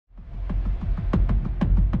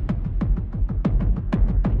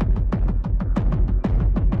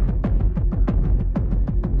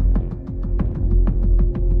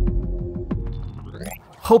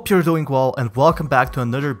Hope you're doing well and welcome back to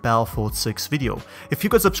another Battlefield 6 video. If you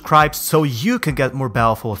could subscribe so you can get more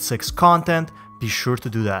Battlefield 6 content, be sure to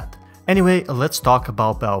do that. Anyway, let's talk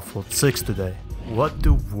about Battlefield 6 today. What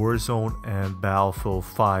do Warzone and Battlefield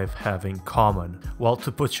 5 have in common? Well,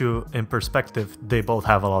 to put you in perspective, they both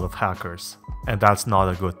have a lot of hackers, and that's not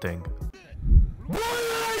a good thing.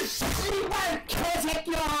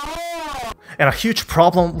 And a huge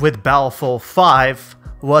problem with Battlefield 5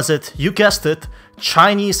 was it, you guessed it,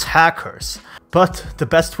 Chinese hackers. But the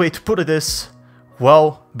best way to put it is,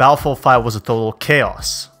 well, Battlefield 5 was a total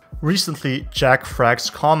chaos. Recently,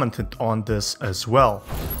 Jackfrags commented on this as well.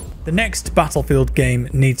 The next Battlefield game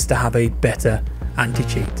needs to have a better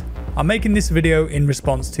anti-cheat. I'm making this video in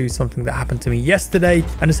response to something that happened to me yesterday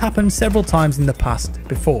and has happened several times in the past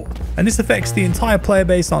before. And this affects the entire player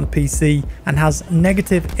base on PC and has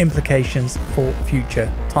negative implications for future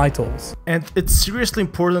titles. And it's seriously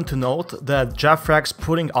important to note that Jackfrags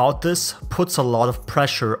putting out this puts a lot of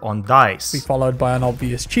pressure on DICE. Be followed by an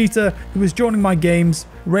obvious cheater who was joining my games,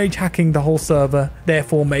 rage hacking the whole server,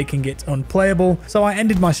 therefore making it unplayable, so I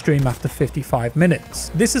ended my stream after 55 minutes.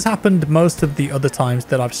 This has happened most of the other times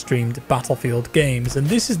that I've streamed Battlefield games, and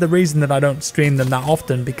this is the reason that I don't stream them that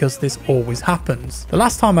often, because this always happens. The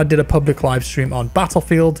last time I did a public live stream on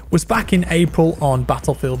Battlefield was back in April on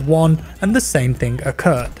Battlefield 1, and the same thing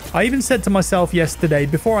occurred. I even said to myself yesterday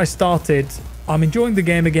before I started, I'm enjoying the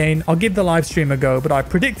game again, I'll give the live stream a go, but I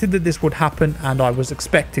predicted that this would happen and I was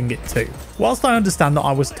expecting it to. Whilst I understand that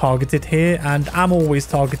I was targeted here and am always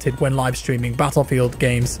targeted when live streaming Battlefield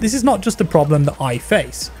games, this is not just a problem that I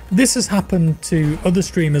face. This has happened to other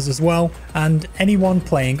streamers as well and anyone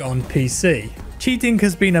playing on PC. Cheating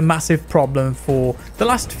has been a massive problem for the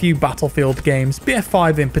last few Battlefield games,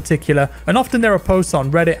 BF5 in particular, and often there are posts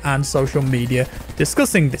on Reddit and social media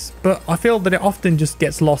discussing this, but I feel that it often just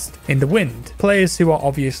gets lost in the wind. Players who are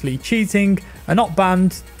obviously cheating are not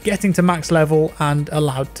banned, getting to max level and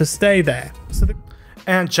allowed to stay there.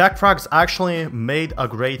 And Jackfrags actually made a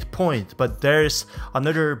great point, but there's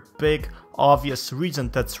another big obvious reason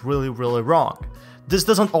that's really wrong. This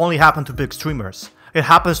doesn't only happen to big streamers. It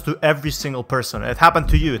happens to every single person. It happened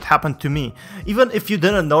to you, it happened to me. Even if you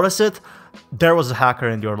didn't notice it, there was a hacker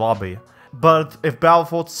in your lobby. But if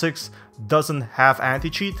Battlefield 6 doesn't have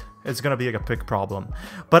anti-cheat, it's gonna be a big problem.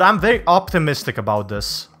 But I'm very optimistic about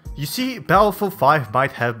this. You see, Battlefield 5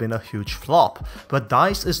 might have been a huge flop, but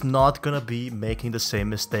DICE is not gonna be making the same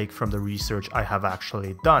mistake from the research I have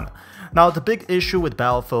actually done. Now, the big issue with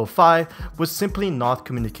Battlefield 5 was simply not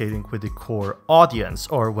communicating with the core audience,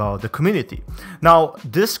 or well, the community. Now,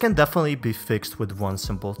 this can definitely be fixed with one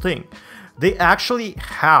simple thing. They actually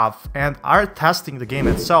have and are testing the game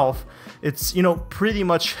itself. It's, pretty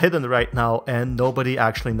much hidden right now and nobody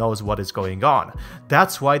actually knows what is going on.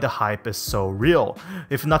 That's why the hype is so real.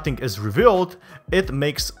 If nothing is revealed, it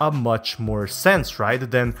makes a much more sense, right?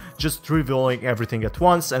 Than just revealing everything at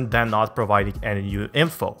once and then not providing any new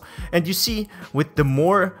info. And you see, with the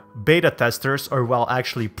more beta testers, or well,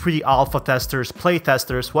 actually pre-alpha testers, play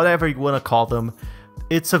testers, whatever you want to call them,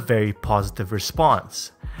 it's a very positive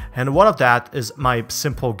response. And one of that is my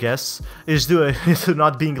simple guess is due to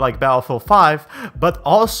not being like Battlefield 5, but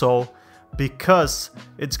also because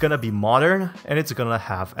it's gonna be modern and it's gonna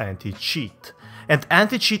have anti-cheat. And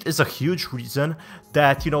anti-cheat is a huge reason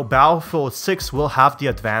that, Battlefield 6 will have the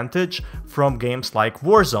advantage from games like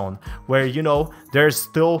Warzone, where, there's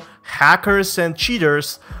still hackers and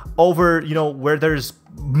cheaters over, where there's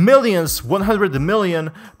millions, 100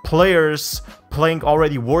 million players playing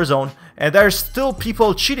already Warzone, and there's still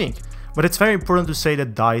people cheating. But it's very important to say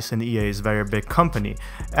that DICE and EA is a very big company,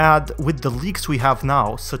 and with the leaks we have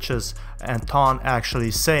now, such as Anton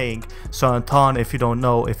actually saying, so Anton, if you don't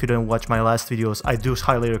know, if you didn't watch my last videos, I do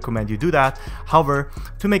highly recommend you do that. However,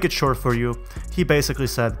 to make it short for you, he basically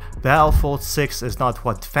said Battlefield 6 is not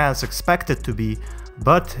what fans expect it to be,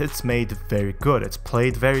 but it's made very good, it's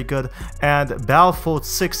played very good, and Battlefield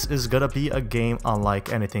 6 is gonna be a game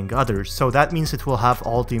unlike anything other. So that means it will have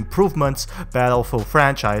all the improvements Battlefield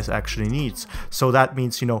franchise actually needs. So that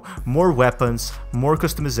means, more weapons, more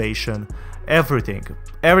customization, everything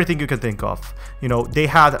you can think of. They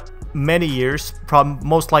had many years,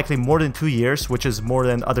 most likely more than 2 years, which is more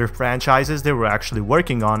than other franchises they were actually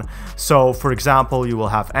working on. So for example, you will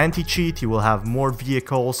have anti-cheat, you will have more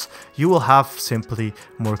vehicles, you will have simply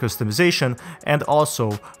more customization and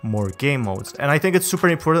also more game modes. And I think it's super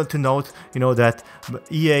important to note, that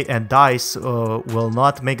EA and DICE will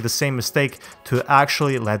not make the same mistake to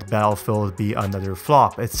actually let Battlefield be another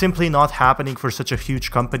flop. It's simply not happening for such a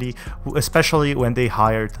huge company, especially especially when they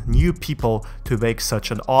hired new people to make such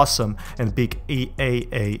an awesome and big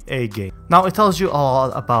EAAA game. Now it tells you a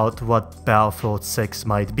lot about what Battlefield 6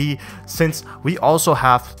 might be, since we also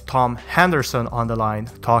have Tom Henderson on the line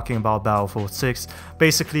talking about Battlefield 6,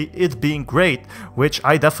 basically it being great, which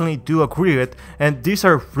I definitely do agree with, and these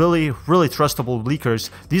are really trustable leakers.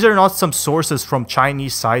 These are not some sources from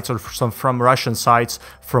Chinese sites or from Russian sites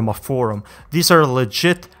from a forum. These are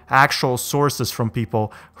legit actual sources from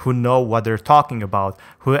people who know what they're talking about,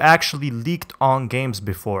 who actually leaked on games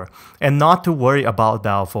before. And not to worry about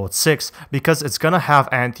Battlefield 6, because it's gonna have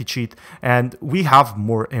anti-cheat, and we have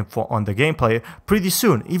more info on the gameplay pretty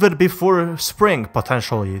soon, even before spring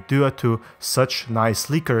potentially, due to such nice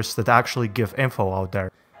leakers that actually give info out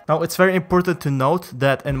there. Now it's very important to note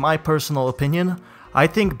that in my personal opinion, I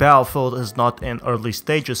think Battlefield is not in early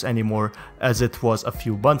stages anymore as it was a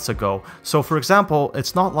few months ago. So for example,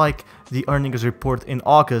 it's not like the earnings report in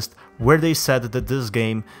August where they said that this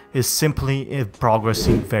game is simply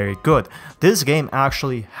progressing very good. This game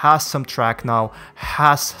actually has some track now,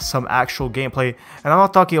 has some actual gameplay, and I'm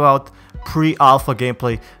not talking about pre-alpha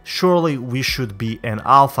gameplay. Surely we should be in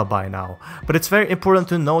alpha by now, but it's very important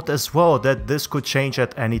to note as well that this could change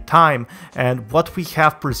at any time, and what we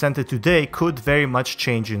have presented today could very much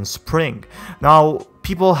change in spring. Now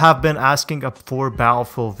people have been asking up for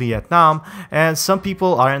Battlefield Vietnam, and some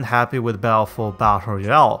people aren't happy with Battlefield Battle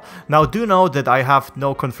Royale. Now do know that I have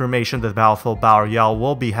no confirmation that Battlefield Battle Royale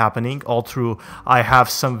will be happening, although I have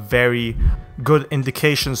some very good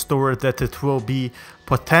indications toward that it will be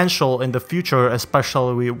potential in the future,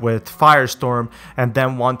 especially with Firestorm and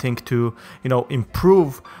them wanting to,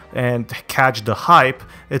 improve and catch the hype.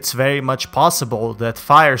 It's very much possible that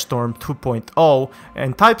Firestorm 2.0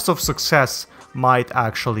 and types of success might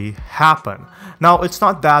actually happen. Now it's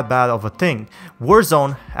not that bad of a thing.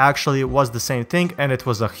 Warzone actually was the same thing, and it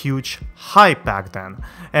was a huge hype back then,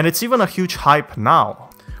 and it's even a huge hype now.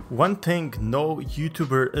 One thing no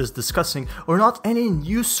YouTuber is discussing, or not any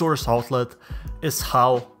news source outlet, is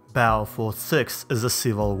how Battlefield 6 is a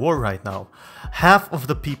civil war right now. Half of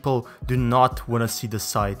the people do not want to see the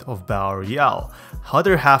sight of Battle Royale.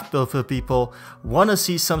 Other half of the people want to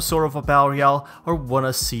see some sort of a Battle Royale, or want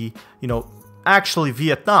to see, actually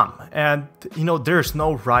Vietnam. And, there's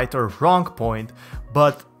no right or wrong point,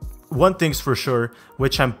 but one thing's for sure,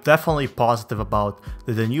 which I'm definitely positive about,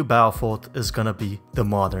 that the new Battlefield is gonna be the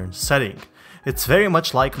modern setting. It's very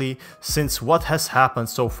much likely, since what has happened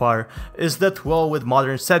so far is that, well, with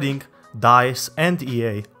modern setting, DICE and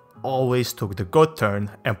EA always took the good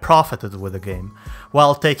turn and profited with the game,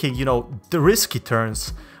 while taking, the risky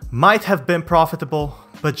turns might have been profitable,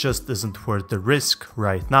 but just isn't worth the risk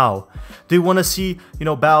right now. Do you want to see,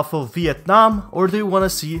 Battlefield Vietnam, or do you want to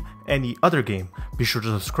see any other game? Be sure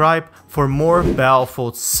to subscribe for more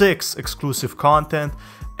Battlefield 6 exclusive content,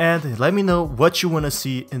 and let me know what you want to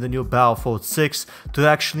see in the new Battlefield 6 to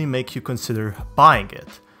actually make you consider buying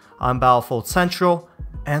it. I'm Battlefield Central,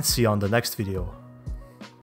 and see you on the next video.